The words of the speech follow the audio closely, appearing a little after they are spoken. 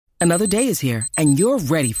Another day is here, and you're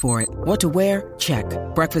ready for it. What to wear? Check.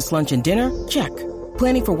 Breakfast, lunch, and dinner? Check.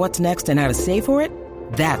 Planning for what's next and how to save for it?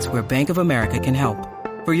 That's where Bank of America can help.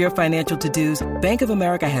 For your financial to-dos, Bank of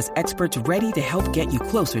America has experts ready to help get you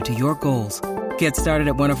closer to your goals. Get started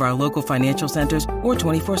at one of our local financial centers or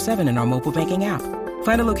 24/7 in our mobile banking app.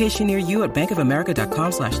 Find a location near you at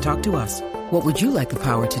bankofamerica.com/talktous. What would you like the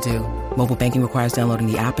power to do? Mobile banking requires downloading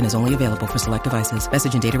the app and is only available for select devices.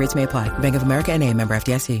 Message and data rates may apply. Bank of America N.A., member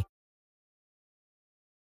FDIC.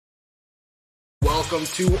 Welcome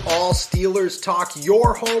to All Steelers Talk,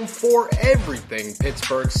 your home for everything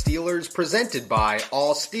Pittsburgh Steelers, presented by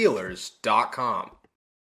allsteelers.com.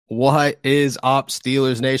 What is up,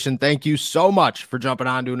 Steelers Nation? Thank you so much for jumping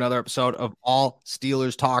on to another episode of All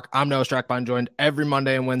Steelers Talk. I'm Noah Strackbine, joined every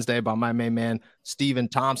Monday and Wednesday by my main man, Steven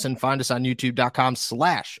Thompson. Find us on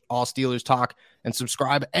youtube.com/All Steelers Talk and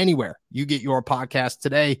subscribe anywhere you get your podcast.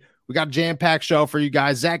 Today, we got a jam-packed show for you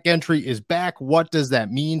guys. Zach Gentry is back. What does that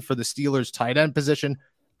mean for the Steelers tight end position?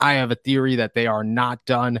 I have a theory that they are not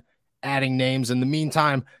done adding names. In the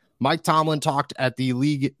meantime, Mike Tomlin talked at the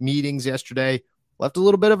league meetings yesterday, left a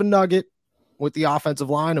little bit of a nugget with the offensive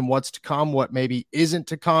line and what's to come, what maybe isn't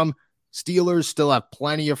to come. Steelers still have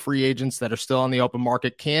plenty of free agents that are still on the open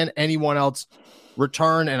market. Can anyone else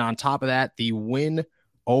return? And on top of that, the win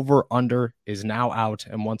over under is now out.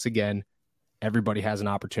 And once again, everybody has an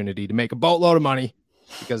opportunity to make a boatload of money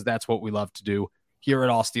because that's what we love to do here at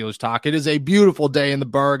All Steelers Talk. It is a beautiful day in the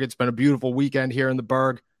Burgh. It's been a beautiful weekend here in the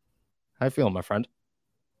Burgh. How you feeling, my friend?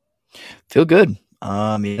 Feel good.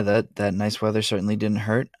 Yeah, that nice weather certainly didn't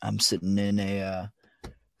hurt. I'm sitting in this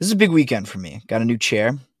is a big weekend for me. Got a new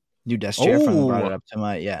chair, new desk chair. Finally brought it up to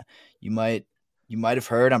my, you might have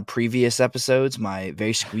heard on previous episodes, my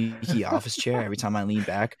very squeaky office chair every time I lean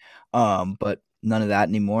back. But none of that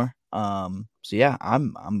anymore. So yeah,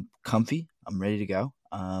 I'm comfy. I'm ready to go.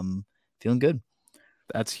 Feeling good.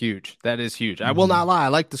 That's huge. That is huge. I will not lie. I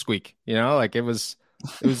like the squeak, like it was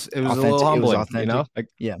a little humbling, like,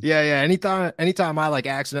 yeah. Anytime I like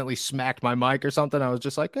accidentally smacked my mic or something, I was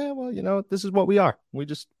just like, this is what we are. We're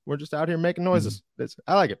just out here making noises.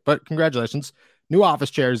 I like it, but congratulations. New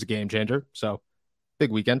office chair is a game changer. So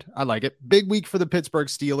big weekend. I like it. Big week for the Pittsburgh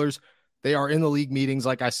Steelers. They are in the league meetings.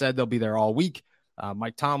 Like I said, they'll be there all week.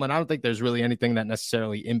 Mike Tomlin, I don't think there's really anything that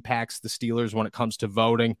necessarily impacts the Steelers when it comes to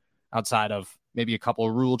voting outside of maybe a couple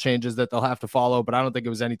of rule changes that they'll have to follow, but I don't think it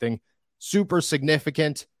was anything super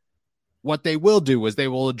significant. What they will do is they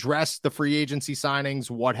will address the free agency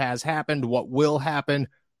signings, what has happened, what will happen,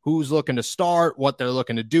 who's looking to start, what they're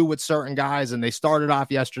looking to do with certain guys. And they started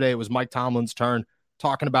off yesterday. It was Mike Tomlin's turn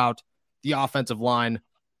talking about the offensive line.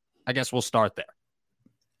 I guess we'll start there.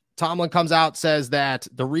 Tomlin comes out, says that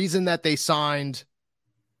the reason that they signed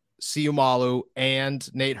Seumalo and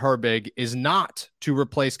Nate Herbig is not to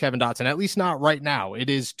replace Kevin Dotson, at least not right now. It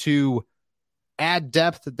is to add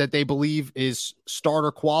depth that they believe is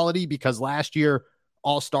starter quality, because last year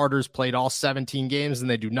all starters played all 17 games and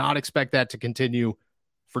they do not expect that to continue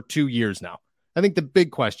for 2 years now. I think the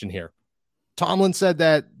big question here, Tomlin said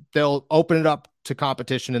that they'll open it up to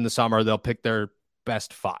competition in the summer. They'll pick their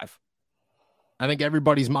best 5. I think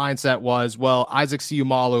everybody's mindset was, well, Isaac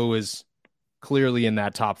Seumalo is clearly in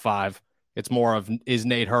that top 5. It's more of, is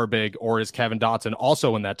Nate Herbig or is Kevin Dotson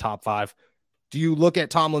also in that top 5? Do you look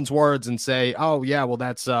at Tomlin's words and say, oh, yeah, well,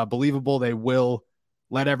 that's believable, they will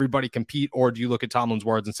let everybody compete? Or do you look at Tomlin's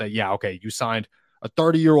words and say, yeah, okay, you signed a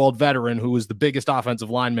 30-year-old veteran who is the biggest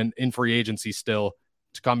offensive lineman in free agency still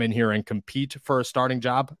to come in here and compete for a starting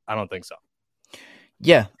job? I don't think so.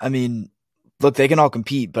 Yeah, I mean, look, they can all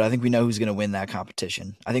compete, but I think we know who's going to win that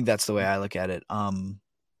competition. I think that's the way I look at it.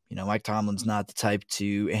 Mike Tomlin's not the type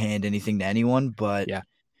to hand anything to anyone, but yeah.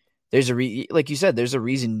 There's like you said, there's a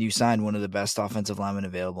reason you signed one of the best offensive linemen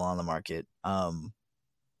available on the market. I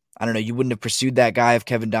don't know. You wouldn't have pursued that guy if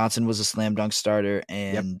Kevin Dotson was a slam dunk starter,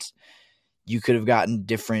 and you could have gotten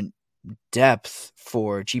different depth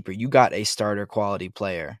for cheaper. You got a starter quality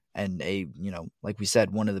player and like we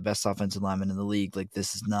said, one of the best offensive linemen in the league. Like,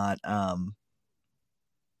 this is not,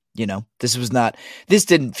 this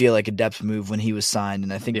didn't feel like a depth move when he was signed.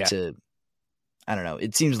 And I think I don't know.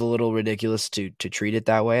 It seems a little ridiculous to treat it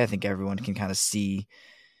that way. I think everyone can kind of see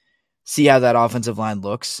how that offensive line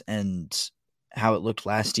looks and how it looked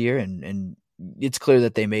last year. And it's clear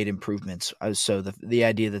that they made improvements. So the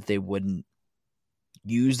idea that they wouldn't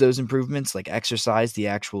use those improvements, like exercise the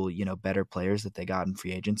actual, better players that they got in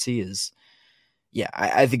free agency is,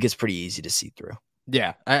 I think it's pretty easy to see through.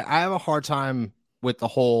 Yeah. I have a hard time with the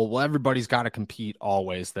whole, well, everybody's got to compete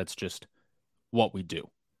always. That's just what we do.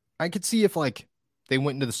 I could see if they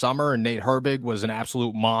went into the summer and Nate Herbig was an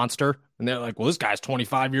absolute monster. And they're like, well, this guy's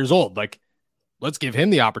 25 years old. Like, let's give him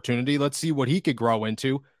the opportunity. Let's see what he could grow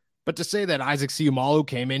into. But to say that Isaac Seumalo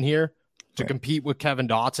came in here to compete with Kevin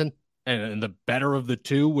Dotson and the better of the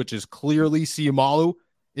two, which is clearly Seumalo,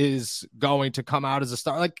 is going to come out as a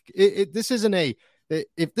star. Like, this isn't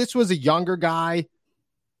if this was a younger guy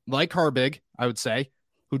like Herbig, I would say,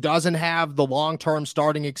 who doesn't have the long-term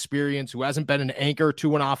starting experience, who hasn't been an anchor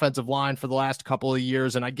to an offensive line for the last couple of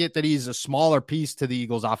years. And I get that he's a smaller piece to the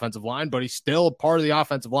Eagles offensive line, but he's still part of the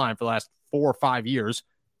offensive line for the last 4 or 5 years.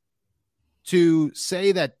 To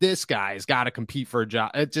say that this guy's got to compete for a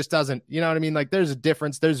job, it just doesn't, you know what I mean? Like, there's a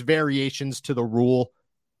difference. There's variations to the rule,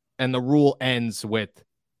 and the rule ends with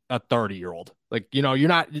a 30-year-old. Like, you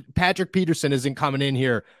know, Patrick Peterson isn't coming in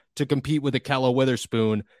here to compete with Ahkello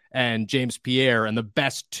Witherspoon and James Pierre, and the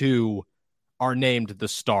best two are named the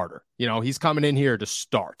starter. You know, he's coming in here to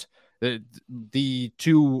start. The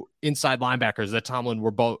two inside linebackers that Tomlin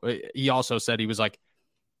were both, he also said, he was like,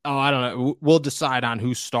 oh, I don't know, we'll decide on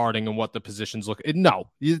who's starting and what the positions look. No,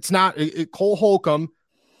 it's not. Cole Holcomb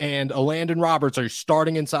and Landon Roberts are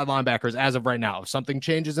starting inside linebackers as of right now. If something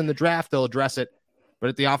changes in the draft, they'll address it. But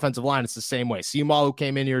at the offensive line, it's the same way. Seumalo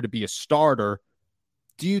came in here to be a starter.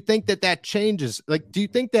 Do you think that changes? Like, do you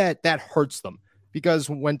think that hurts them? Because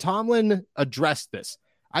when Tomlin addressed this,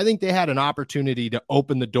 I think they had an opportunity to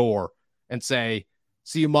open the door and say,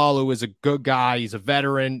 Seumalo is a good guy. He's a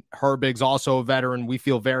veteran. Herbig's also a veteran. We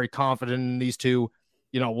feel very confident in these two.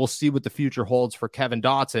 You know, we'll see what the future holds for Kevin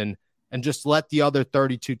Dotson, and just let the other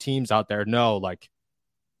 32 teams out there know, like,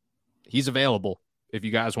 he's available if you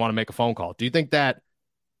guys want to make a phone call. Do you think that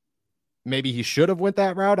maybe he should have went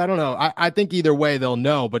that route? I don't know. I think either way they'll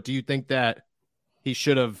know, but do you think that he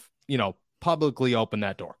should have, you know, publicly opened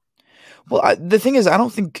that door? Well, the thing is, I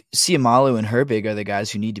don't think Seumalo and Herbig are the guys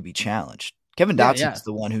who need to be challenged. Kevin Dotson is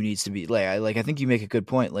the one who needs to be I think you make a good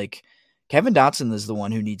point. Like, Kevin Dotson is the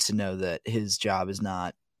one who needs to know that his job is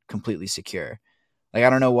not completely secure. Like, I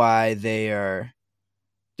don't know why they're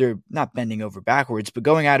not bending over backwards, but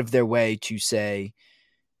going out of their way to say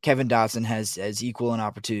Kevin Dotson has as equal an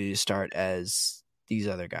opportunity to start as these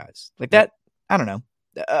other guys. Like that, I don't know.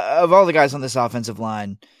 Of all the guys on this offensive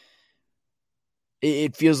line,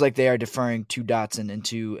 it feels like they are deferring to Dotson and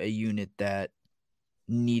to a unit that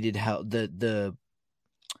needed help. The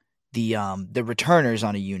returners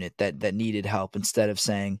on a unit that needed help, instead of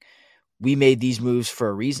saying, we made these moves for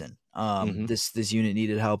a reason. This unit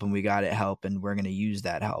needed help and we got it help and we're going to use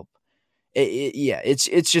that help.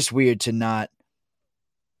 It's just weird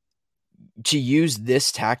to use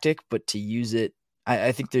this tactic, but to use it,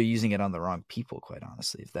 I think they're using it on the wrong people, quite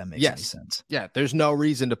honestly, if that makes any sense. Yeah, there's no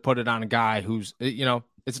reason to put it on a guy who's, you know,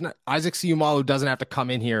 it's not Isaac Seumalo doesn't have to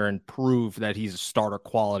come in here and prove that he's a starter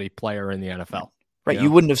quality player in the NFL. Right.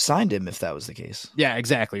 You wouldn't have signed him if that was the case. Yeah,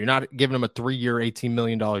 exactly. You're not giving him a 3-year, $18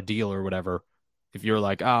 million deal or whatever. If you're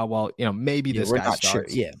like, oh, well, you know, maybe this guy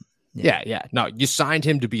starts. Sure. Yeah. No, you signed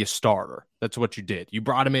him to be a starter. That's what you did. You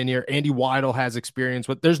brought him in here. Andy Weidel has experience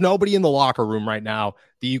with. There's nobody in the locker room right now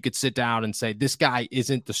that you could sit down and say, this guy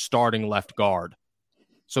isn't the starting left guard.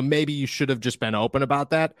 So maybe you should have just been open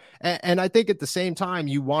about that. And I think at the same time,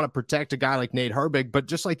 you want to protect a guy like Nate Herbig. But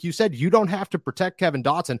just like you said, you don't have to protect Kevin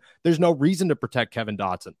Dotson. There's no reason to protect Kevin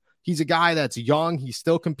Dotson. He's a guy that's young. He's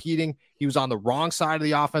still competing. He was on the wrong side of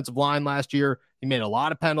the offensive line last year. He made a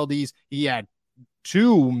lot of penalties. He had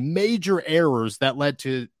 2 major errors that led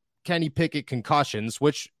to Kenny Pickett concussions,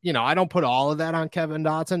 which, you know, I don't put all of that on Kevin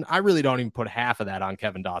Dotson. I really don't even put half of that on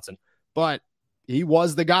Kevin Dotson. But he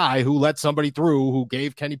was the guy who let somebody through who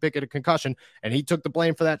gave Kenny Pickett a concussion, and he took the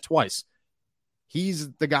blame for that twice.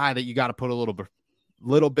 He's the guy that you got to put a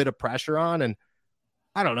little bit of pressure on. And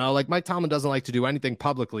I don't know, like Mike Tomlin doesn't like to do anything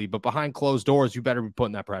publicly, but behind closed doors, you better be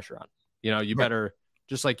putting that pressure on. You know, you better,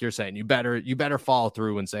 just like you're saying, you better follow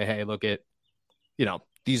through and say, hey, look at, you know,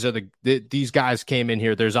 these are these guys came in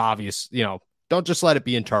here. There's obvious, you know, don't just let it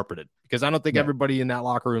be interpreted, because I don't think everybody in that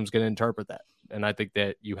locker room is going to interpret that. And I think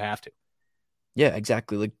that you have to. Yeah,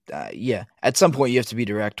 exactly. Like, at some point you have to be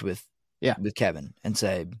direct with Kevin and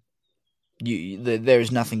say,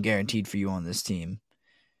 there's nothing guaranteed for you on this team.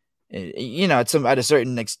 You know, to a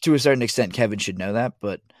certain extent, Kevin should know that,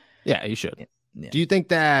 but yeah, he should. Yeah. Do you think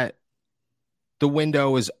that the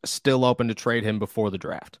window is still open to trade him before the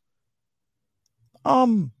draft? I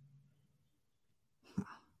don't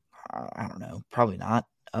know. Probably not.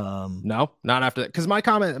 No, not after that. Because my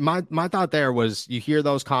thought there was, you hear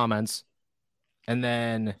those comments, and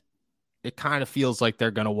then it kind of feels like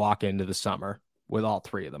they're going to walk into the summer with all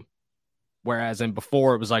 3 of them. Whereas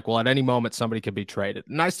before it was like, well, at any moment somebody could be traded.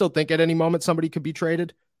 And I still think at any moment somebody could be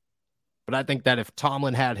traded. But I think that if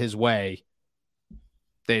Tomlin had his way,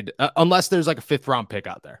 they'd unless there's like a 5th round pick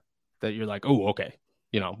out there that you're like, oh, okay,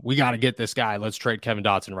 we got to get this guy. Let's trade Kevin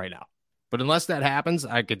Dotson right now. But unless that happens,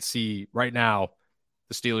 I could see right now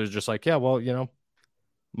the Steelers just like, yeah, well,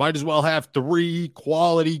 might as well have 3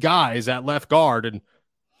 quality guys at left guard and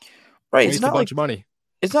waste a bunch of money.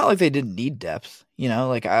 It's not like they didn't need depth,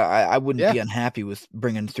 Like I wouldn't be unhappy with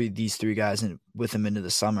bringing these 3 guys in with them into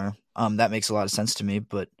the summer. That makes a lot of sense to me.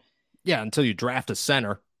 But yeah, until you draft a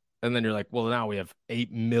center, and then you're like, well, now we have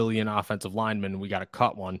 8 million offensive linemen. We got to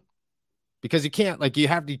cut one because you can't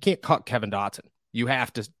you can't cut Kevin Dotson. You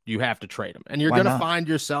have to trade him, and you're going to find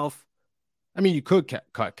yourself. I mean, you could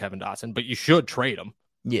cut Kevin Dotson, but you should trade him.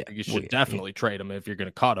 Yeah, you should definitely trade him if you're going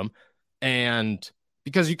to cut him, and.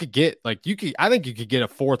 Because you could get I think you could get a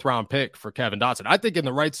 4th round pick for Kevin Dotson. I think in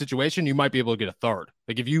the right situation, you might be able to get a 3rd.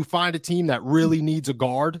 Like if you find a team that really needs a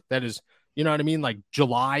guard that is, you know what I mean? Like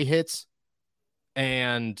July hits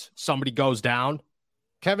and somebody goes down.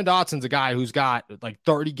 Kevin Dotson's a guy who's got like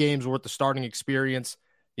 30 games worth of starting experience.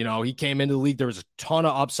 He came into the league. There was a ton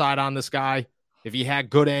of upside on this guy. If he had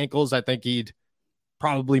good ankles, I think he'd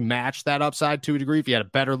probably match that upside to a degree. If he had a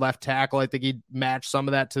better left tackle, I think he'd match some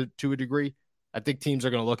of that to a degree. I think teams are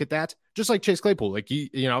going to look at that, just like Chase Claypool. Like,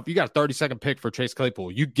 if you got a 32nd pick for Chase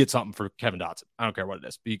Claypool, you'd get something for Kevin Dotson. I don't care what it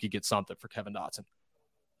is, but you could get something for Kevin Dotson.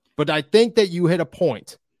 But I think that you hit a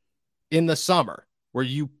point in the summer where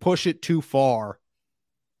you push it too far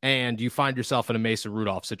and you find yourself in a Mason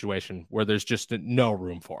Rudolph situation where there's just no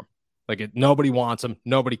room for him. Like nobody wants him.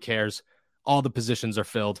 Nobody cares. All the positions are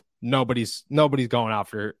filled. Nobody's going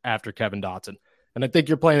after Kevin Dotson. And I think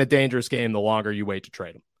you're playing a dangerous game the longer you wait to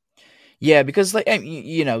trade him. Yeah, because there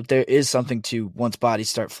is something to once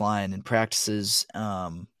bodies start flying in practices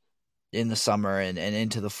in the summer and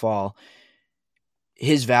into the fall,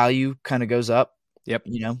 his value kind of goes up. Yep.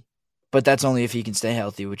 But that's only if he can stay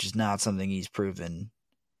healthy, which is not something he's proven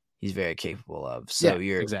he's very capable of. So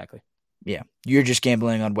you're just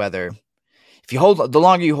gambling on whether the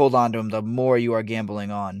longer you hold on to him, the more you are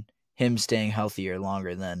gambling on him staying healthier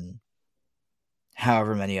longer than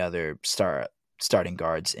however many other starting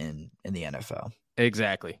guards in the NFL.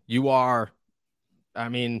 Exactly. You are, I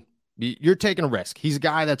mean, you're taking a risk. He's a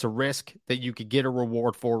guy that's a risk that you could get a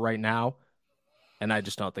reward for right now. And I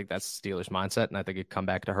just don't think that's the Steelers' mindset. And I think it'd come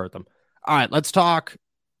back to hurt them. All right,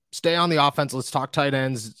 stay on the offense. Let's talk tight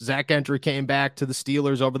ends. Zach Gentry came back to the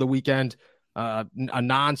Steelers over the weekend. A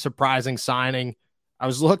non-surprising signing. I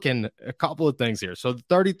was looking a couple of things here. So the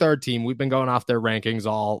 33rd team, we've been going off their rankings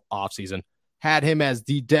all offseason, had him as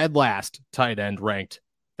the dead last tight end ranked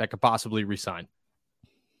that could possibly resign.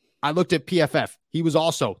 I looked at PFF. He was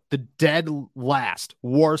also the dead last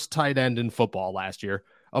worst tight end in football last year.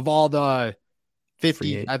 Of all the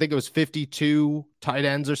 50, I think it was 52 tight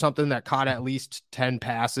ends or something that caught at least 10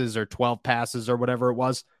 passes or 12 passes or whatever it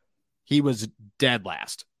was. He was dead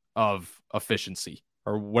last of efficiency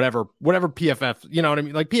or whatever PFF, you know what I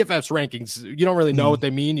mean? Like PFF's rankings, you don't really know what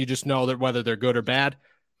they mean. You just know that whether they're good or bad.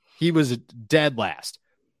 He was dead last.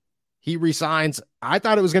 He resigns. I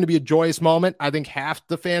thought it was going to be a joyous moment. I think half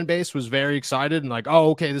the fan base was very excited and like,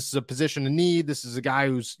 oh, okay, this is a position of need. This is a guy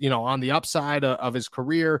who's, on the upside of his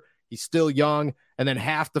career. He's still young. And then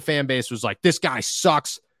half the fan base was like, this guy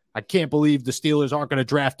sucks. I can't believe the Steelers aren't going to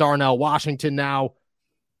draft Darnell Washington now.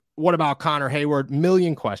 What about Connor Hayward?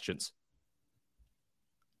 Million questions.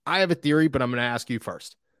 I have a theory, but I'm going to ask you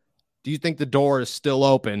first. Do you think the door is still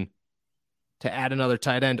open to add another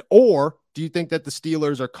tight end, or do you think that the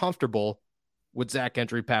Steelers are comfortable with Zach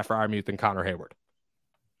Gentry, Pat Freiermuth, and Connor Hayward?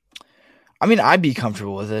 I mean, I'd be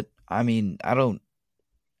comfortable with it. I mean, I don't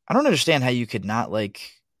understand how you could not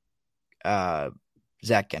like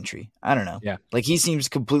Zach Gentry. I don't know. Yeah, like he seems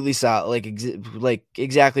completely solid, like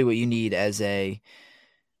exactly what you need as a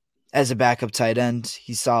backup tight end.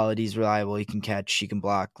 He's solid. He's reliable. He can catch. He can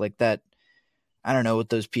block like that. I don't know what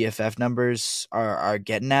those PFF numbers are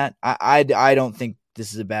getting at. I don't think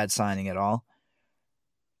this is a bad signing at all.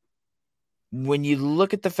 When you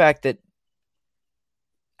look at the fact that,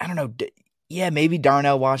 I don't know, maybe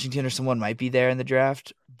Darnell Washington or someone might be there in the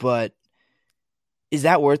draft, but is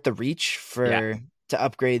that worth the reach to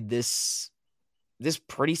upgrade this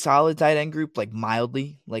pretty solid tight end group, like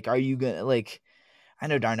mildly? Like, are you going to, I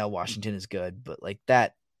know Darnell Washington is good, but like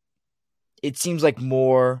that, it seems like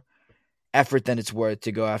more effort than it's worth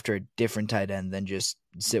to go after a different tight end than just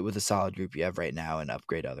sit with a solid group you have right now and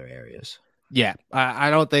upgrade other areas. Yeah, I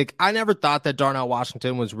never thought that Darnell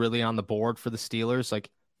Washington was really on the board for the Steelers. Like,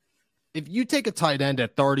 if you take a tight end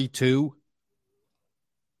at 32,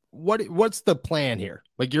 what's the plan here?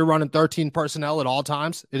 Like, you're running 13 personnel at all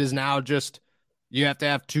times. It is now just you have to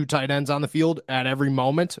have 2 tight ends on the field at every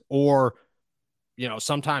moment, or,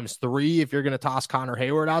 sometimes 3 if you're going to toss Connor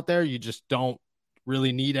Heyward out there. You just don't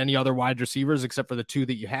really need any other wide receivers except for the 2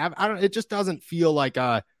 that you have. It just doesn't feel like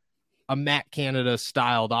a Matt Canada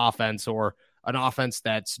styled offense, or an offense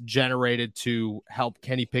that's generated to help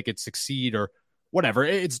Kenny Pickett succeed or whatever.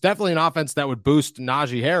 It's definitely an offense that would boost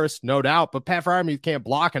Najee Harris, no doubt, but Pat Freiermuth can't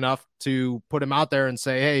block enough to put him out there and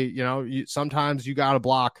say, hey, sometimes you got to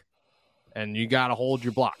block and you got to hold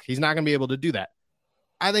your block. He's not going to be able to do that.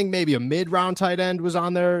 I think maybe a mid-round tight end was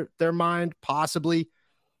on their mind, possibly.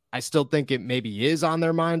 I still think it maybe is on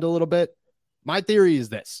their mind a little bit. My theory is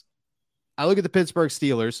this. I look at the Pittsburgh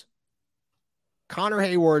Steelers. Connor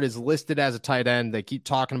Heyward is listed as a tight end. They keep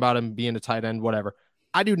talking about him being a tight end, whatever.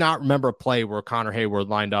 I do not remember a play where Connor Heyward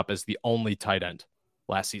lined up as the only tight end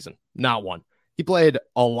last season. Not one. He played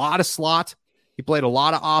a lot of slot. He played a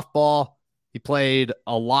lot of off ball. He played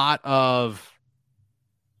a lot of,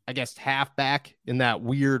 I guess, halfback in that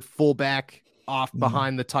weird fullback off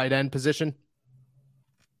behind the tight end position.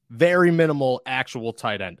 Very minimal actual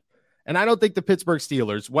tight end. And I don't think the Pittsburgh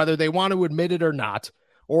Steelers, whether they want to admit it or not,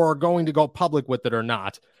 or are going to go public with it or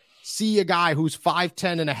not, see a guy who's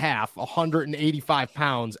 5'10 and a half, 185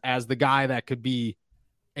 pounds as the guy that could be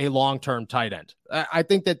a long-term tight end. I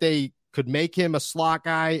think that they could make him a slot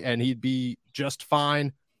guy and he'd be just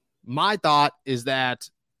fine. My thought is that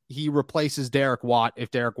he replaces Derek Watt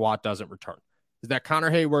if Derek Watt doesn't return. Is that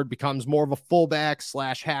Connor Heyward becomes more of a fullback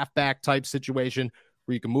 / halfback type situation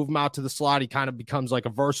where you can move him out to the slot. He kind of becomes like a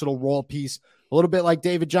versatile role piece, a little bit like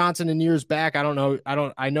David Johnson in years back.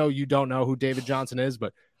 I know you don't know who David Johnson is,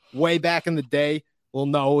 but way back in the day, Lil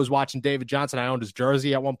Noah was watching David Johnson. I owned his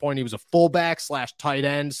jersey at one point. He was a fullback / tight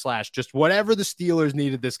end / just whatever the Steelers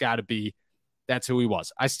needed this guy to be. That's who he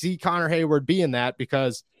was. I see Connor Heyward being that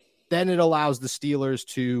because then it allows the Steelers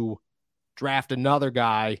to draft another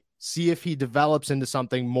guy, see if he develops into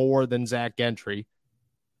something more than Zach Gentry,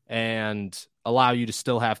 and allow you to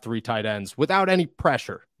still have 3 tight ends without any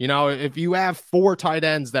pressure. If you have 4 tight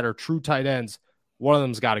ends that are true tight ends, one of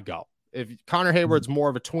them's got to go. If Connor Heyward's more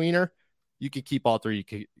of a tweener, you could keep all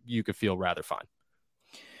 3. You could feel rather fine.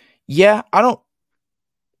 Yeah, I don't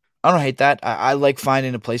hate that. I like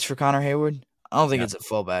finding a place for Connor Heyward. I don't think it's a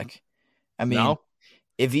fullback. I mean,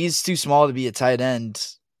 if he's too small to be a tight end,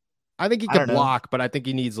 I think he can block, but I think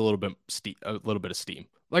he needs a little bit of steam.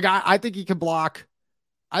 Like I think he can block.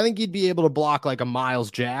 I think he'd be able to block like a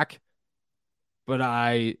Miles Jack, or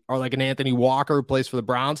like an Anthony Walker who plays for the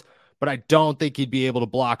Browns. But I don't think he'd be able to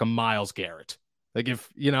block a Myles Garrett. Like if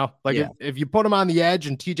you put him on the edge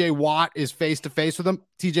and TJ Watt is face to face with him,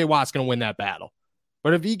 TJ Watt's going to win that battle.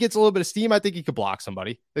 But if he gets a little bit of steam, I think he could block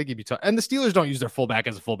somebody. I think he'd be tough. And the Steelers don't use their fullback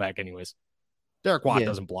as a fullback anyways. Derek Watt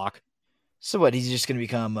doesn't block. So what? He's just going to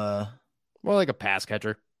become more like a pass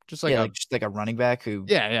catcher, just like a running back who.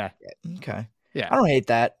 Yeah. Okay. Yeah. I don't hate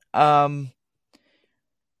that.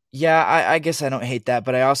 Yeah, I guess I don't hate that,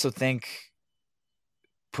 but I also think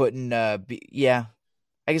putting I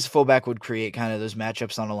guess fullback would create kind of those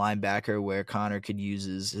matchups on a linebacker where Connor could use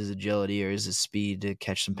his agility or his speed to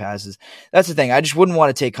catch some passes. That's the thing. I just wouldn't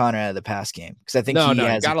want to take Connor out of the pass game because I think he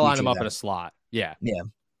has got to line him up in a slot. Yeah.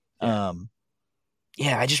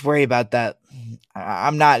 I just worry about that.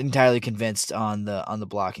 I'm not entirely convinced on the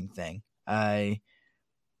blocking thing. I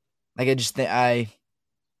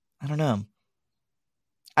don't know.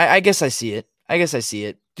 I guess I see it.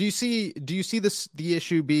 Do you see the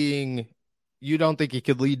issue being you don't think he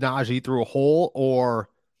could lead Najee through a hole, or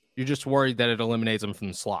you're just worried that it eliminates him from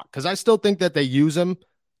the slot? Because I still think that they use him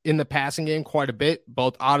in the passing game quite a bit,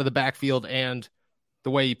 both out of the backfield and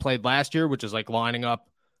the way he played last year, which is like lining up,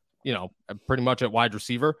 pretty much at wide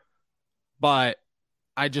receiver. But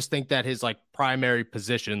I just think that his like primary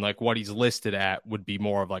position, like what he's listed at, would be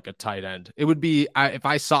more of like a tight end. It would be, if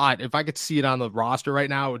I could see it on the roster right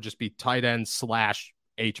now, it would just be tight end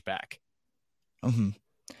 / H-back. Mm-hmm.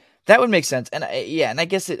 That would make sense. And I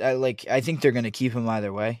guess I think they're going to keep him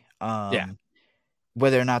either way.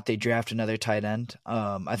 Whether or not they draft another tight end,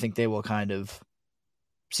 I think they will kind of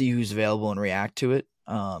see who's available and react to it.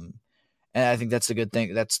 And I think that's a good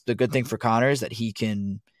thing. That's the good thing for Connor is that he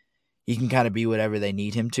can kind of be whatever they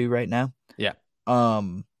need him to right now. Yeah.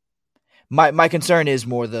 My concern is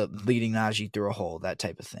more the leading Najee through a hole, that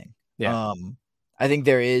type of thing. Yeah. I think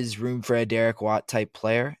there is room for a Derek Watt type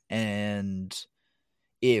player, and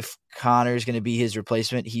if Connor's going to be his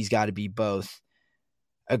replacement, he's got to be both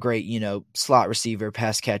a great, slot receiver,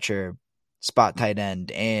 pass catcher, spot tight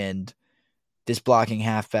end, and this blocking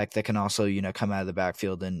halfback that can also, come out of the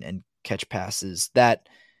backfield and catch passes. That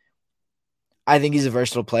I think he's a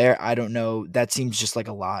versatile player. I don't know. That seems just like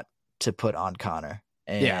a lot to put on Connor.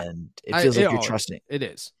 And it feels like you're trusting. It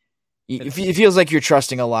is. It feels like you're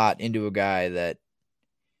trusting a lot into a guy that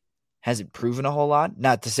hasn't proven a whole lot.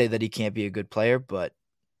 Not to say that he can't be a good player, but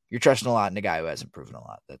you're trusting a lot in a guy who hasn't proven a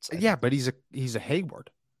lot. But he's a Hayward.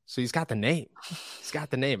 So he's got the name. He's got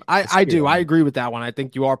the name. I do. I agree with that one. I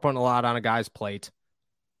think you are putting a lot on a guy's plate.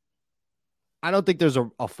 I don't think there's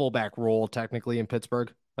a fullback role technically in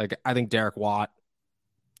Pittsburgh. Like, I think Derek Watt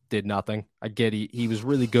did nothing. I get he was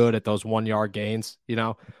really good at those 1 yard gains,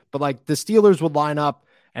 but like the Steelers would line up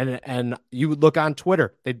and you would look on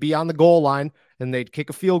Twitter, they'd be on the goal line and they'd kick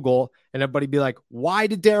a field goal and everybody'd be like, why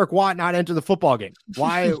did Derek Watt not enter the football game?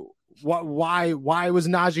 Why was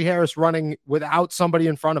Najee Harris running without somebody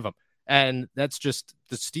in front of him? And that's just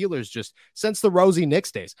the Steelers just since the Rosie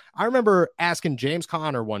Nix days. I remember asking James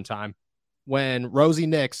Conner one time when Rosie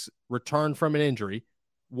Nix returned from an injury,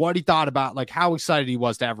 what he thought about, like how excited he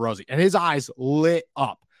was to have Rosie, and his eyes lit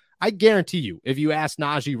up. I guarantee you, if you ask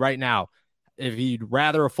Najee right now if he'd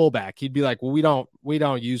rather a fullback, he'd be like, well, we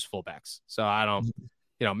don't use fullbacks. So I don't,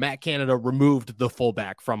 Matt Canada removed the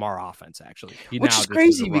fullback from our offense, actually. Which is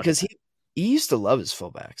crazy because he used to love his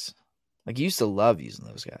fullbacks. Like, he used to love using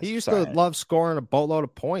those guys. He used to love scoring a boatload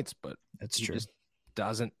of points, but that's true. He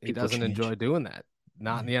doesn't enjoy doing that.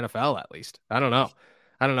 Not in the NFL, at least. I don't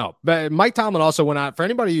know. But Mike Tomlin also went out. For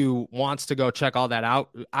anybody who wants to go check all that out,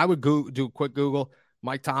 I would do a quick Google.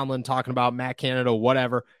 Mike Tomlin talking about Matt Canada,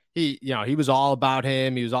 whatever. He was all about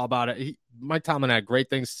him. He was all about it. Mike Tomlin had great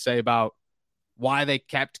things to say about why they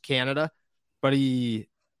kept Canada, but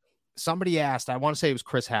somebody asked, I want to say it was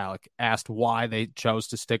Chris Halleck, asked why they chose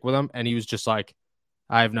to stick with him, and he was just like,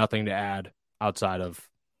 I have nothing to add outside of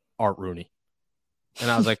Art Rooney. And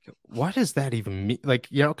I was like, what does that even mean? Like,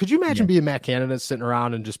 could you imagine being Matt Canada sitting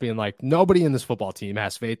around and just being like, nobody in this football team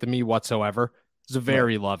has faith in me whatsoever? It's a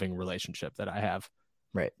very loving relationship that I have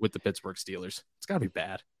with the Pittsburgh Steelers. It's got to be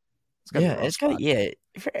bad.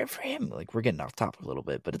 For him, like, we're getting off topic a little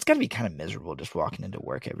bit, but it's got to be kind of miserable just walking into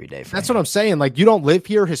work every day. That's what I'm saying. Like, you don't live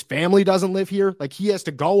here. His family doesn't live here. Like, he has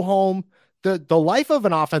to go home. The life of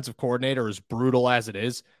an offensive coordinator is brutal as it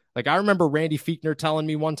is. Like, I remember Randy Fichtner telling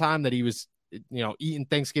me one time that he was, eating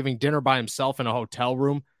Thanksgiving dinner by himself in a hotel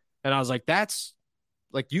room. And I was like, that's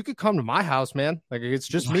like, you could come to my house, man. Like, it's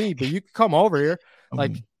just me, but you could come over here.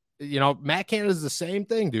 Like, Matt Canada's the same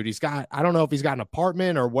thing, dude. I don't know if he's got an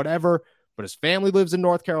apartment or whatever, but his family lives in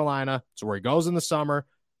North Carolina. So where he goes in the summer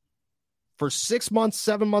for 6 months,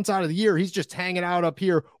 7 months out of the year, he's just hanging out up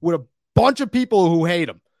here with a bunch of people who hate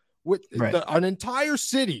him, with an entire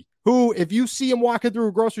city who, if you see him walking through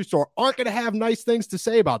a grocery store, aren't going to have nice things to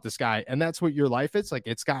say about this guy. And that's what your life is. Like,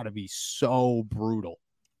 it's got to be so brutal.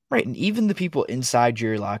 Right. And even the people inside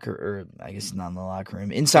your locker, or I guess not in the locker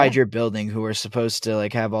room, inside your building, who are supposed to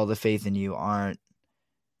like have all the faith in you, aren't,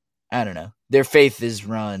 I don't know. Their faith is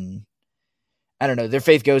run. I don't know. Their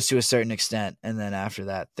faith goes to a certain extent. And then after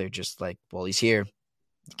that, they're just like, well, he's here.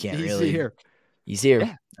 You can't really. He's here.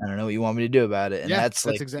 Yeah. I don't know what you want me to do about it. And that's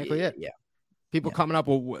exactly it. Yeah. People coming up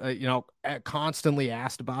with, constantly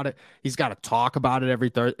asked about it. He's got to talk about it every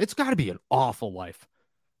Thursday. It's got to be an awful life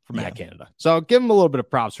for Matt Canada. So give him a little bit of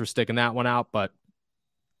props for sticking that one out, but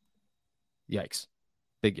yikes.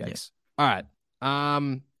 Big yikes. Yeah. All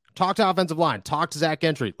right. Talk to offensive line. Talk to Zach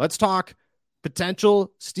Gentry. Let's talk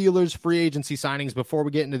potential Steelers free agency signings before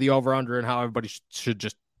we get into the over-under and how everybody should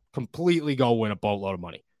just completely go win a boatload of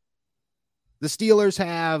money. The Steelers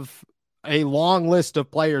have a long list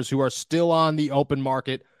of players who are still on the open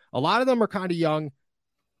market. A lot of them are kind of young,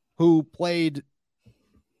 who played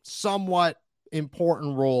somewhat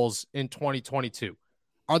important roles in 2022.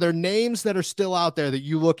 Are there names that are still out there that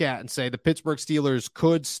you look at and say the Pittsburgh Steelers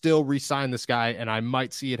could still re-sign this guy, and I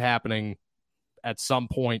might see it happening at some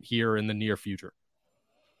point here in the near future?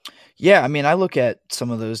 Yeah, I mean, I look at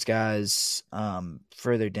some of those guys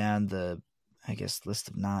further down the, list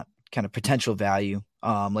of not kind of potential value,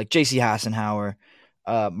 like J.C. Hassenauer,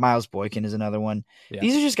 Miles Boykin is another one. Yeah.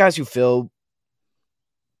 These are just guys who fill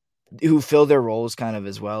their roles kind of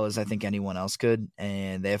as well as I think anyone else could,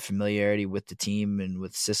 and they have familiarity with the team and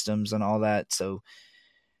with systems and all that. So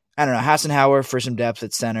I don't know, Hassenauer for some depth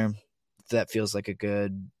at center, that feels like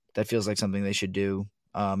something they should do.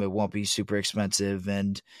 It won't be super expensive,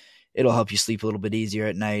 and it'll help you sleep a little bit easier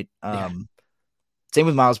at night. Same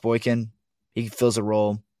with Miles Boykin. He fills a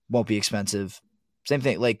role, won't be expensive. Same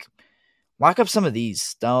thing. Like, lock up some of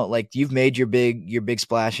these. You've made your big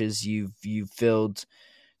splashes. You've filled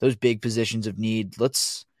those big positions of need.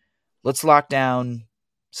 Let's lock down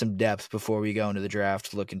some depth before we go into the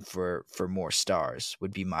draft looking for more stars,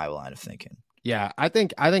 would be my line of thinking. Yeah, I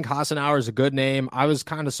think Hassenauer is a good name. I was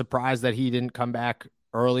kind of surprised that he didn't come back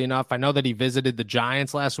early enough. I know that he visited the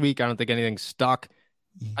Giants last week. I don't think anything stuck.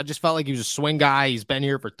 I just felt like he was a swing guy. He's been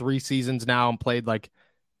here for 3 seasons now and played like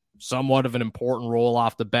somewhat of an important role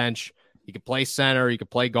off the bench. He could play center. He could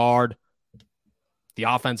play guard. The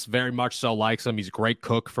offense very much so likes him. He's a great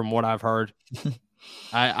cook from what I've heard.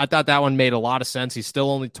 I thought that one made a lot of sense. He's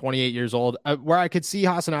still only 28 years old. Where I could see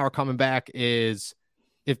Hassenauer coming back is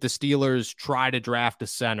if the Steelers try to draft a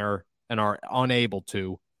center and are unable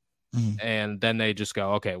to, and then they just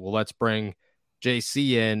go, okay, well, let's bring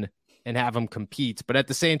JC in and have him compete. But at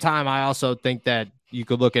the same time, I also think that you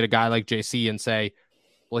could look at a guy like JC and say,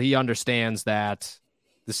 well, he understands that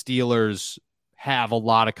the Steelers have a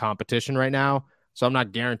lot of competition right now, so I'm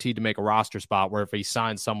not guaranteed to make a roster spot where if he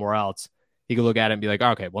signs somewhere else, he could look at it and be like,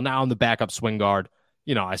 okay, well, now I'm the backup swing guard.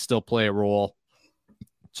 You know, I still play a role.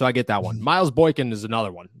 So I get that one. Miles Boykin is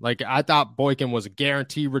another one. Like, I thought Boykin was a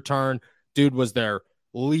guaranteed return. Dude was their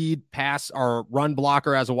lead pass or run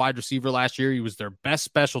blocker as a wide receiver last year. He was their best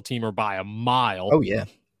special teamer by a mile. Oh, yeah.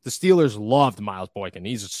 The Steelers loved Miles Boykin.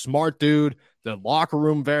 He's a smart dude. The locker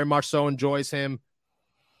room very much so enjoys him.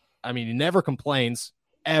 I mean, he never complains,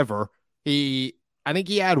 ever. I think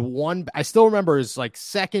he had one. I still remember his like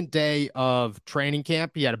second day of training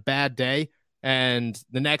camp. He had a bad day. And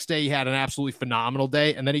the next day he had an absolutely phenomenal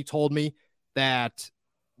day. And then he told me that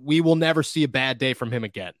we will never see a bad day from him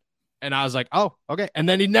again. And I was like, oh, okay. And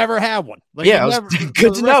then he never had one. Like, yeah,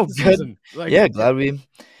 good to know. Good. Like, yeah, glad we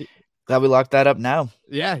locked that up now.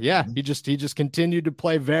 Yeah. He just continued to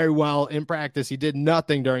play very well in practice. He did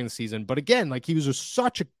nothing during the season. But again, like, he was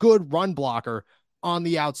such a good run blocker on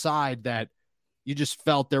the outside that you just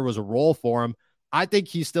felt there was a role for him. I think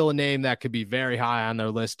he's still a name that could be very high on their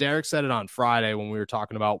list. Derek said it on Friday when we were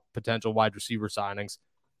talking about potential wide receiver signings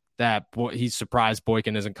that he's surprised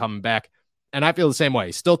Boykin isn't coming back. And I feel the same way.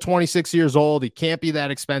 He's still 26 years old. He can't be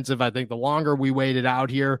that expensive. I think the longer we wait it out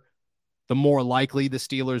here, the more likely the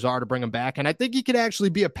Steelers are to bring him back. And I think he could actually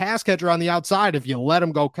be a pass catcher on the outside if you let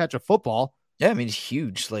him go catch a football. Yeah, I mean, he's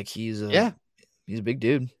huge. Like, he's a big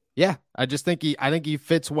dude. Yeah, I think he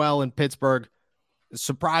fits well in Pittsburgh.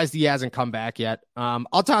 Surprised he hasn't come back yet.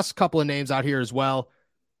 I'll toss a couple of names out here as well.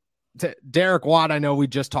 Derek Watt, I know we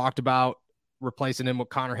just talked about replacing him with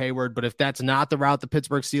Connor Hayward, but if that's not the route the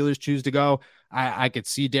Pittsburgh Steelers choose to go, I could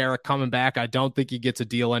see Derek coming back. I don't think he gets a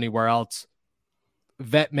deal anywhere else.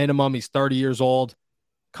 Vet minimum, he's 30 years old.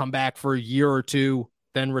 Come back for a year or two,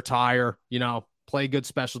 then retire, play good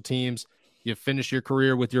special teams. You finish your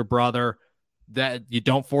career with your brother. That you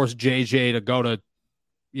don't force JJ to go to,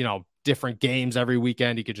 different games every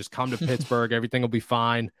weekend. He could just come to Pittsburgh. Everything will be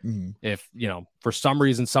fine. If, for some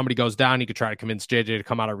reason somebody goes down, you could try to convince JJ to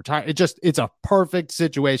come out and retire. It's a perfect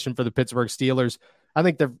situation for the Pittsburgh Steelers. I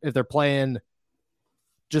think if they're playing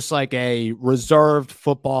just like a reserved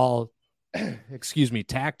football,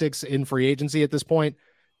 tactics in free agency at this point,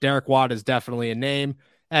 Derek Watt is definitely a name.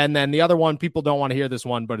 And then the other one, people don't want to hear this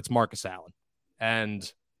one, but it's Marcus Allen.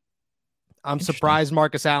 And I'm surprised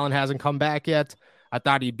Marcus Allen hasn't come back yet. I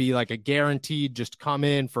thought he'd be like a guaranteed just come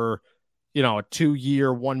in for, a 2-year,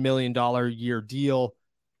 $1 million year deal.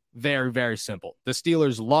 Very, very simple. The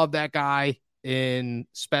Steelers love that guy in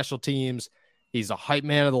special teams. He's a hype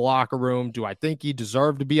man of the locker room. Do I think he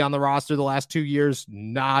deserved to be on the roster the last 2 years?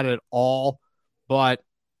 Not at all. But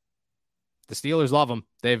the Steelers love him.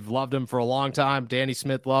 They've loved him for a long time. Danny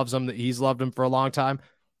Smith loves him. He's loved him for a long time.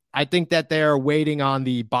 I think that they're waiting on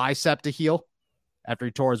the bicep to heal after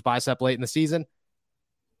he tore his bicep late in the season.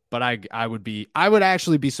 But I would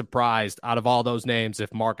actually be surprised out of all those names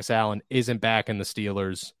if Marcus Allen isn't back in the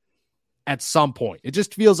Steelers at some point. It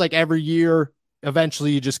just feels like every year,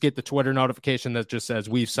 eventually you just get the Twitter notification that just says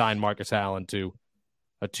we've signed Marcus Allen to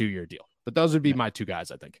a 2-year deal. But those would be my two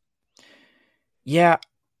guys, I think. Yeah.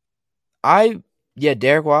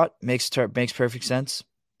 Derek Watt makes perfect sense.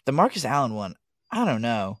 The Marcus Allen one, I don't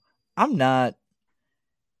know. I'm not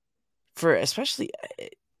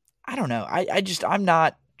I don't know. I'm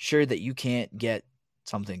not sure that you can't get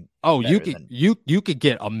something. Oh, you could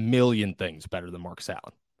get a million things better than Marcus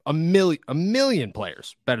Allen. A million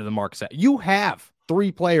players better than Marcus Allen. You have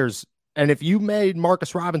 3 players, and if you made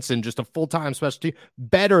Marcus Robinson just a full-time specialty,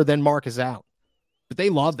 better than Marcus Allen. But they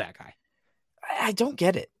love that guy. I don't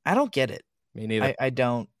get it. Me neither. I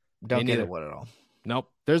don't get it at all. Nope.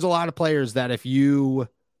 There's a lot of players that if you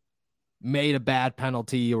made a bad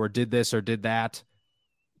penalty or did this or did that,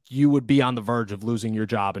 you would be on the verge of losing your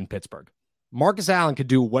job in Pittsburgh. Marcus Allen could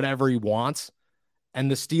do whatever he wants,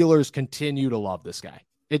 and the Steelers continue to love this guy.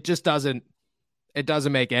 It just doesn't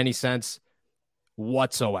make any sense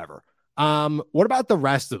whatsoever. What about the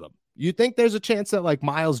rest of them? You think there's a chance that like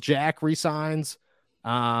Miles Jack resigns?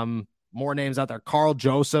 more names out there. Carl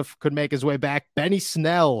Joseph could make his way back. Benny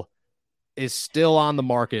Snell is still on the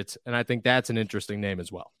market, and I think that's an interesting name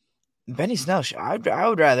as well. Benny Snell, I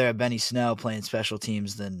would rather have Benny Snell playing special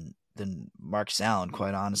teams than Marcus Allen,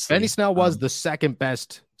 quite honestly. Benny Snell was the second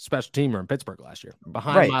best special teamer in Pittsburgh last year,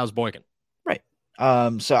 behind Miles Boykin. Right.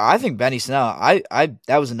 So I think Benny Snell, I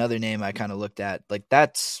that was another name I kind of looked at. Like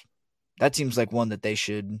that seems like one that they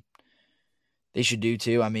should do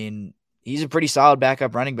too. I mean, he's a pretty solid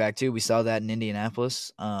backup running back too. We saw that in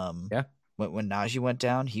Indianapolis. When Najee went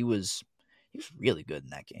down, he was really good in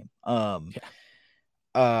that game.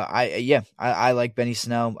 I like Benny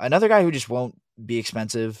Snell. Another guy who just won't be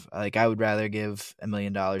expensive. Like I would rather give $1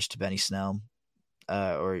 million to Benny Snell,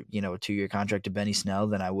 or a 2-year contract to Benny Snell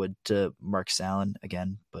than I would to Marcus Allen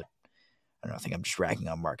again. But I don't know. I think I'm just racking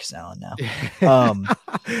on Marcus Allen now.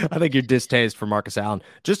 I think your distaste for Marcus Allen.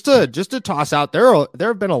 Just to toss out, there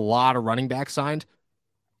have been a lot of running backs signed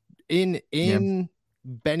in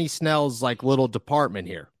Benny Snell's like little department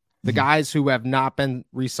here. The guys who have not been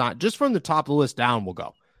re-signed, just from the top of the list down, will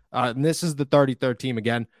go. And this is the 33rd team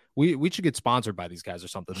again. We should get sponsored by these guys or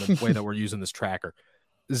something, the way that we're using this tracker.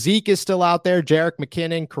 Zeke is still out there. Jerick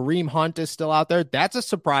McKinnon, Kareem Hunt is still out there. That's a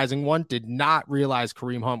surprising one. Did not realize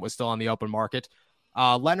Kareem Hunt was still on the open market.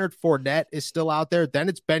 Leonard Fournette is still out there. Then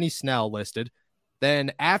it's Benny Snell listed.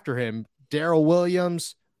 Then after him, Darrell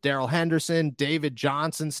Williams, Darrell Henderson, David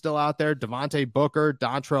Johnson still out there. Devontae Booker,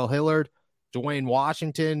 Dontrell Hillard, Dwayne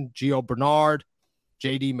Washington, Gio Bernard,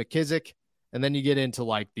 J.D. McKissick. And then you get into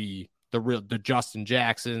like the Justin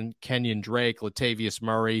Jackson, Kenyon Drake, Latavius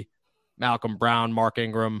Murray, Malcolm Brown, Mark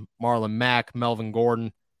Ingram, Marlon Mack, Melvin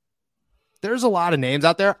Gordon. There's a lot of names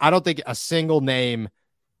out there. I don't think a single name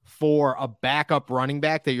for a backup running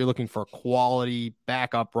back that you're looking for quality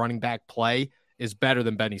backup running back play is better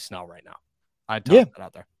than Benny Snell right now. I'd tell that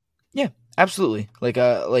out there. Yeah, absolutely.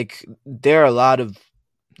 Like there are a lot of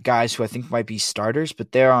guys who I think might be starters,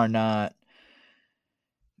 but there are not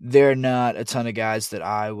a ton of guys that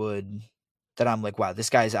I'm like, wow, this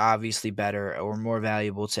guy's obviously better or more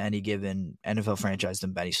valuable to any given NFL franchise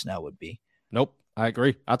than Benny Snell would be. Nope, I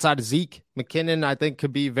agree. Outside of Zeke, McKinnon, I think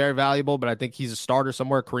could be very valuable, but I think he's a starter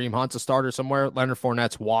somewhere. Kareem Hunt's a starter somewhere. Leonard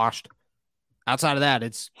Fournette's washed. Outside of that,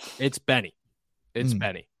 it's Benny. It's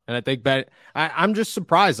Benny. And I think I'm just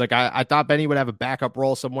surprised. Like I thought Benny would have a backup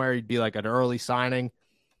role somewhere. He'd be like an early signing,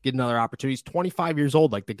 get another opportunity. He's 25 years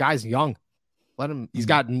old. Like the guy's young. Let him. He's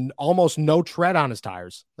got almost no tread on his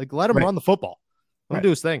tires. Like let him run the football. Let him do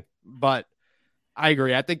his thing. But I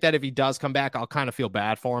agree. I think that if he does come back, I'll kind of feel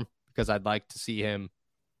bad for him because I'd like to see him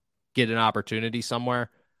get an opportunity somewhere.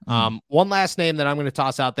 One last name that I'm going to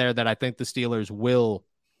toss out there that I think the Steelers will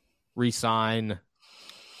re-sign,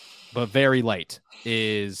 but very late,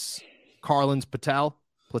 is Carlins Patel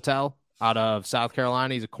out of South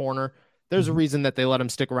Carolina. He's a corner. There's a reason that they let him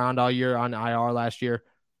stick around all year on IR last year.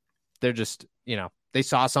 They're just, they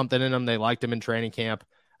saw something in him. They liked him in training camp.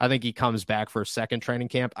 I think he comes back for a second training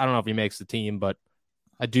camp. I don't know if he makes the team, but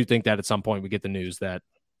I do think that at some point we get the news that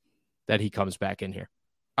he comes back in here.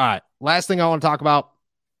 All right. Last thing I want to talk about,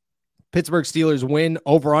 Pittsburgh Steelers win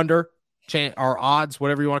over under, or odds,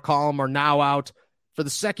 whatever you want to call them, are now out. For the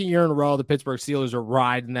second year in a row, the Pittsburgh Steelers are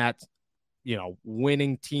riding that,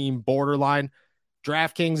 winning team borderline.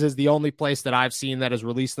 DraftKings is the only place that I've seen that has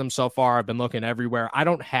released them so far. I've been looking everywhere. I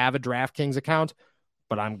don't have a DraftKings account,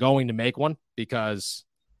 but I'm going to make one because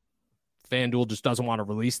FanDuel just doesn't want to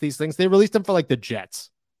release these things. They released them for like the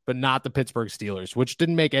Jets, but not the Pittsburgh Steelers, which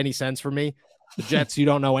didn't make any sense for me. The Jets, you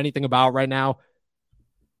don't know anything about right now.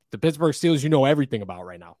 The Pittsburgh Steelers, you know everything about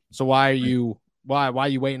right now. So why are you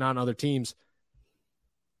waiting on other teams?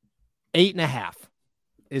 8.5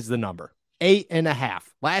 is the number. 8.5.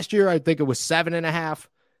 Last year, I think it was 7.5.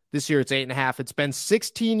 This year, it's 8.5. It's been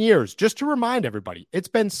 16 years. Just to remind everybody, it's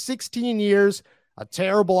been 16 years. A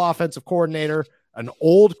terrible offensive coordinator, an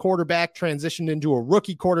old quarterback transitioned into a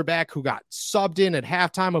rookie quarterback who got subbed in at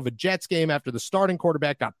halftime of a Jets game after the starting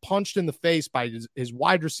quarterback got punched in the face by his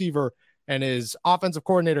wide receiver, and his offensive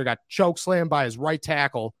coordinator got chokeslammed by his right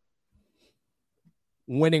tackle.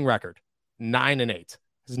 Winning record, 9-8.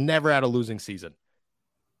 Has never had a losing season.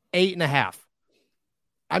 8.5.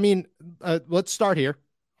 I mean, let's start here.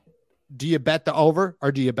 Do you bet the over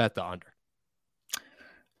or do you bet the under?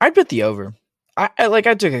 I'd bet the over. I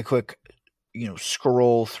took a quick,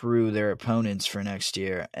 scroll through their opponents for next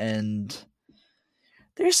year, and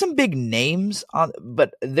there's some big names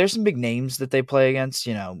but there's some big names that they play against.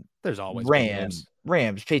 There's always Rams,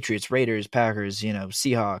 Patriots, Raiders, Packers,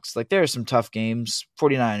 Seahawks. Like there are some tough games.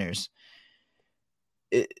 49ers.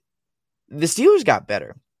 The Steelers got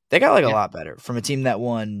better. They got a lot better from a team that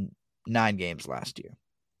won 9 games last year.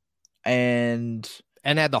 and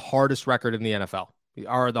had the hardest record in the NFL,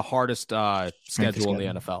 or the hardest schedule in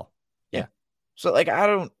the NFL. Yeah. So like I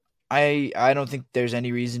don't think there's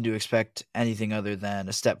any reason to expect anything other than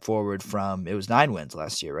a step forward from, it was 9 wins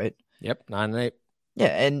last year, right? Yep, 9-8. Yeah,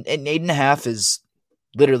 and 8.5 is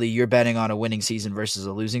literally you're betting on a winning season versus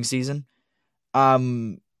a losing season.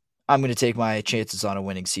 I'm going to take my chances on a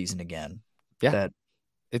winning season again. Yeah,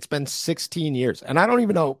 it's been 16 years, and I don't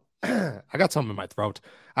even know. I got something in my throat.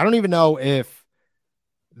 I don't even know if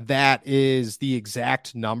that is the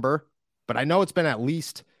exact number, but I know it's been at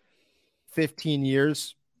least 15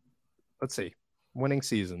 years. Let's see, winning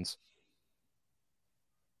seasons.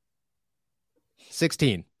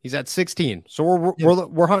 16. He's at 16. So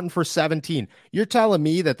we're hunting for 17. You're telling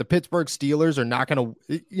me that the Pittsburgh Steelers are not going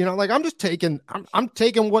to, I'm just taking, I'm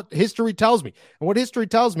taking what history tells me. And what history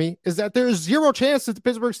tells me is that there's zero chance that the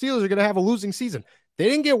Pittsburgh Steelers are going to have a losing season. They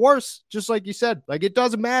didn't get worse, just like you said. Like, it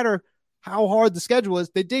doesn't matter how hard the schedule is.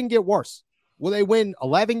 They didn't get worse. Will they win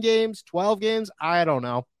 11 games, 12 games? I don't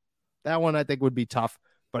know. That one I think would be tough.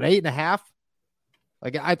 But 8.5,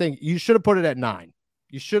 like, I think you should have put it at 9.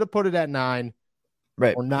 You should have put it at 9.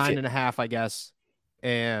 Right. Or 9.5, I guess,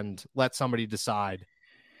 and let somebody decide.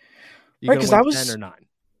 Right, because I was 10 or 9.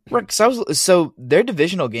 Right, because so their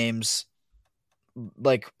divisional games,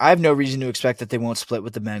 like, I have no reason to expect that they won't split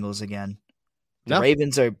with the Bengals again. The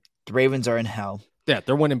Ravens are in hell. Yeah,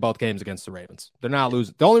 they're winning both games against the Ravens. They're not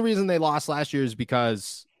losing. The only reason they lost last year is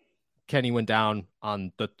because Kenny went down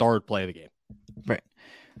on the third play of the game. Right.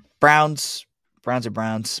 Browns are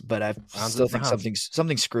Browns, but I still think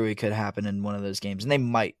something screwy could happen in one of those games, and they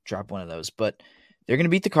might drop one of those. But they're going to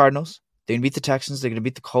beat the Cardinals. They're going to beat the Texans. They're going to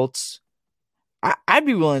beat the Colts. I'd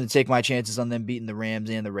be willing to take my chances on them beating the Rams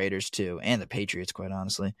and the Raiders too, and the Patriots, quite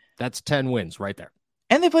honestly. That's 10 wins right there.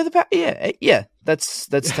 And they play the yeah. That's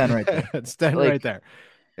 10 right there. It's 10 right there.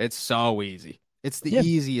 It's so easy. It's the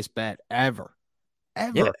easiest bet ever.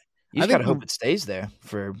 Yeah. You just gotta hope it stays there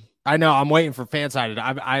for. I know. I'm waiting for FanSided.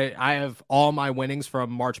 I have all my winnings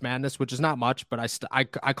from March Madness, which is not much, but I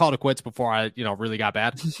called it quits before I really got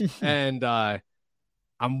bad, and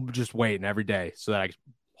I'm just waiting every day so that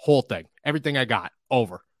whole thing, everything I got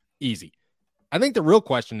over easy. I think the real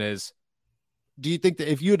question is, do you think that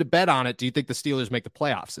if you had to bet on it, do you think the Steelers make the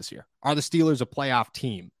playoffs this year? Are the Steelers a playoff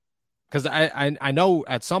team? Because I know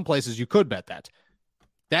at some places you could bet that.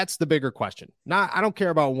 That's the bigger question. I don't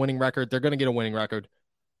care about a winning record. They're going to get a winning record.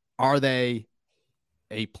 Are they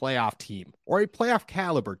a playoff team or a playoff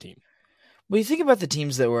caliber team? Well, you think about the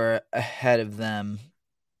teams that were ahead of them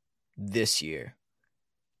this year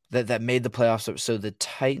that made the playoffs. So the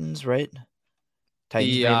Titans, right?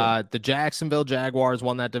 The Jacksonville Jaguars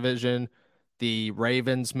won that division. The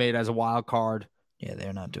Ravens made as a wild card. Yeah,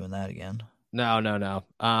 they're not doing that again. No.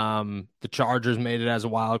 The Chargers made it as a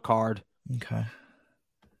wild card. Okay.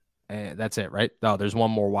 And that's it, right? No, there's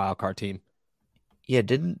one more wild card team. Yeah,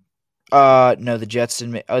 no, the Jets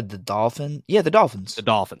didn't make the Dolphins. Yeah, the Dolphins. The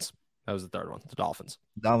Dolphins. That was the third one. The Dolphins.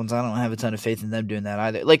 Dolphins, I don't have a ton of faith in them doing that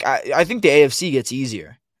either. Like, I think the AFC gets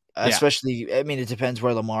easier. Especially, I mean, it depends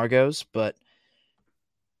where Lamar goes, but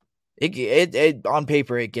it on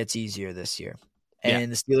paper it gets easier this year.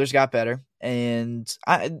 And the Steelers got better, and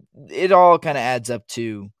it all kind of adds up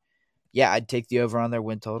to, I'd take the over on their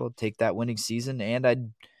win total, take that winning season,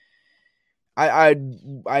 and I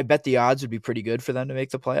bet the odds would be pretty good for them to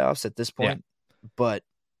make the playoffs at this point. But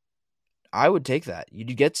I would take that.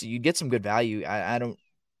 You'd get some good value. I don't.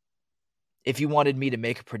 If you wanted me to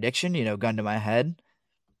make a prediction, gun to my head,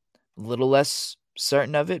 a little less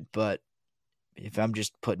certain of it, but if I'm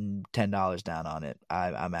just putting $10 down on it,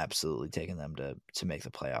 I'm absolutely taking them to make the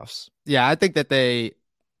playoffs. Yeah, I think that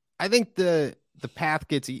I think the path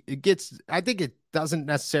gets. I think it doesn't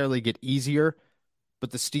necessarily get easier,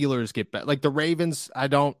 but the Steelers get better. Like the Ravens, I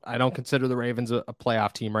don't consider the Ravens a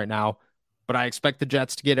playoff team right now, but I expect the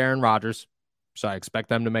Jets to get Aaron Rodgers, so I expect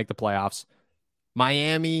them to make the playoffs.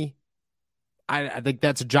 Miami, I think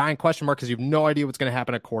that's a giant question mark because you have no idea what's going to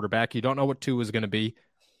happen at quarterback. You don't know what Tua is going to be.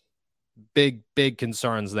 Big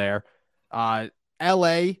concerns there. LA,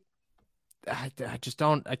 I just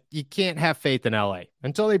don't. You can't have faith in LA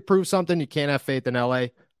until they prove something. You can't have faith in LA.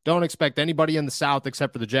 Don't expect anybody in the South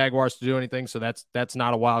except for the Jaguars to do anything. So that's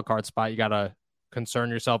not a wild card spot you got to concern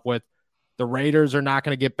yourself with. The Raiders are not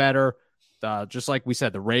going to get better. Just like we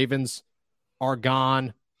said, the Ravens are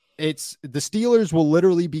gone. The Steelers will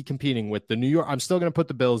literally be competing with the New York. I'm still going to put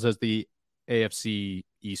the Bills as the AFC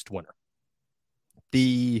East winner.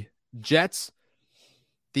 The Jets,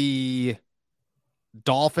 the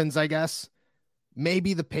Dolphins, I guess.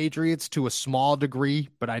 Maybe the Patriots to a small degree,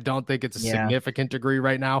 but I don't think it's a significant degree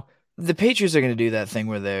right now. The Patriots are going to do that thing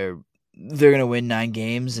where they're gonna win 9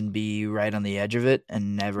 games and be right on the edge of it,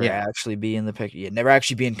 and never actually be in the pick. Never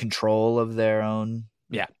actually be in control of their own.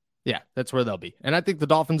 Yeah, that's where they'll be, and I think the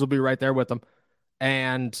Dolphins will be right there with them,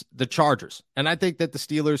 and the Chargers, and I think that the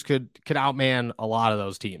Steelers could outman a lot of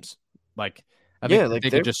those teams. Like, I think they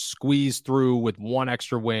could just squeeze through with one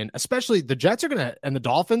extra win. Especially the Jets and the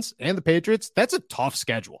Dolphins and the Patriots. That's a tough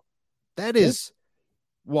schedule. That is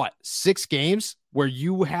 6 games where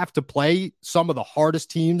you have to play some of the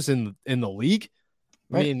hardest teams in the league.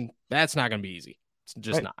 Right. I mean, that's not going to be easy. It's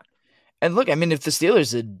just not. And look, I mean,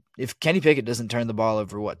 if Kenny Pickett doesn't turn the ball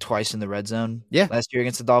over twice in the red zone last year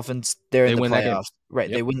against the Dolphins, they in the playoffs. Right.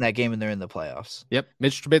 Yep. They win that game and they're in the playoffs. Yep.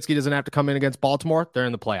 Mitch Trubisky doesn't have to come in against Baltimore. They're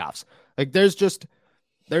in the playoffs. Like, there's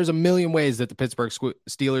a million ways that the Pittsburgh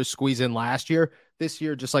Steelers squeeze in last year. This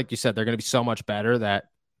year, just like you said, they're going to be so much better that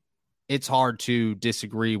it's hard to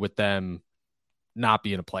disagree with them not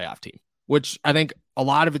being a playoff team, which I think a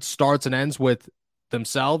lot of it starts and ends with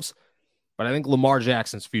themselves. But I think Lamar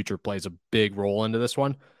Jackson's future plays a big role into this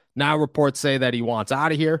one. Now reports say that he wants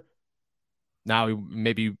out of here. Now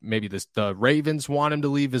maybe the Ravens want him to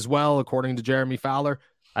leave as well, according to Jeremy Fowler.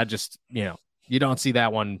 I just, you don't see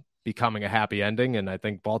that one becoming a happy ending, and I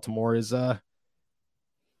think Baltimore is in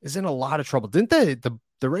a lot of trouble. Didn't the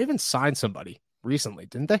Ravens sign somebody recently?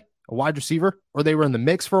 Didn't they? A wide receiver, or they were in the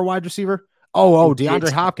mix for a wide receiver?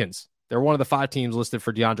 DeAndre Hopkins. They're one of the 5 teams listed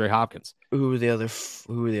for DeAndre Hopkins. Who were the other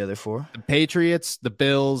 4? The Patriots, the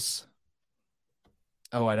Bills.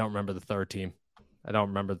 Oh, I don't remember the third team.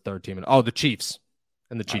 The Chiefs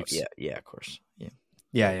and the Chiefs. Yeah, of course.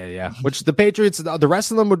 Yeah. Which the Patriots, the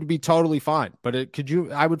rest of them would be totally fine. But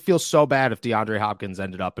I would feel so bad if DeAndre Hopkins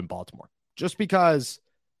ended up in Baltimore, just because.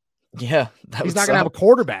 Yeah, he's not going to have a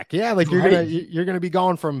quarterback. Yeah, like you're gonna be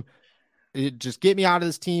going from. Just get me out of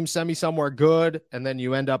this team, send me somewhere good, and then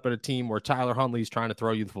you end up at a team where Tyler Huntley's trying to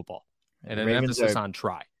throw you the football, and an emphasis on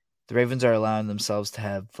try. The Ravens are allowing themselves to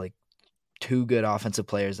have like 2 good offensive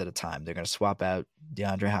players at a time. They're going to swap out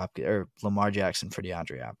DeAndre Hopkins or Lamar Jackson for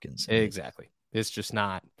DeAndre Hopkins. Exactly. It's just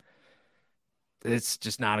not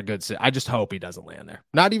a good. I just hope he doesn't land there.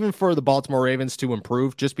 Not even for the Baltimore Ravens to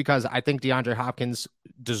improve, just because I think DeAndre Hopkins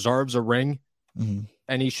deserves a ring,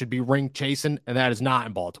 and he should be ring chasing, and that is not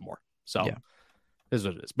in Baltimore. So this is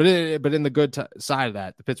what it is. But in the good side of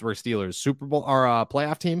that, the Pittsburgh Steelers Super Bowl or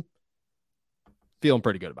playoff team, feeling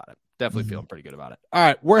pretty good about it. Definitely feeling pretty good about it. All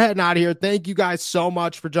right, we're heading out of here. Thank you guys so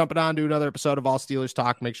much for jumping on to another episode of All Steelers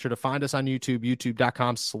Talk. Make sure to find us on YouTube,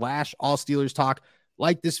 youtube.com/All Steelers Talk.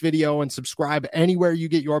 Like this video and subscribe anywhere you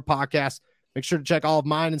get your podcast. Make sure to check all of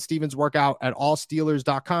mine and Steven's workout at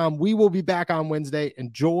allsteelers.com. We will be back on Wednesday.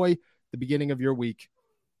 Enjoy the beginning of your week.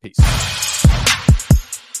 Peace.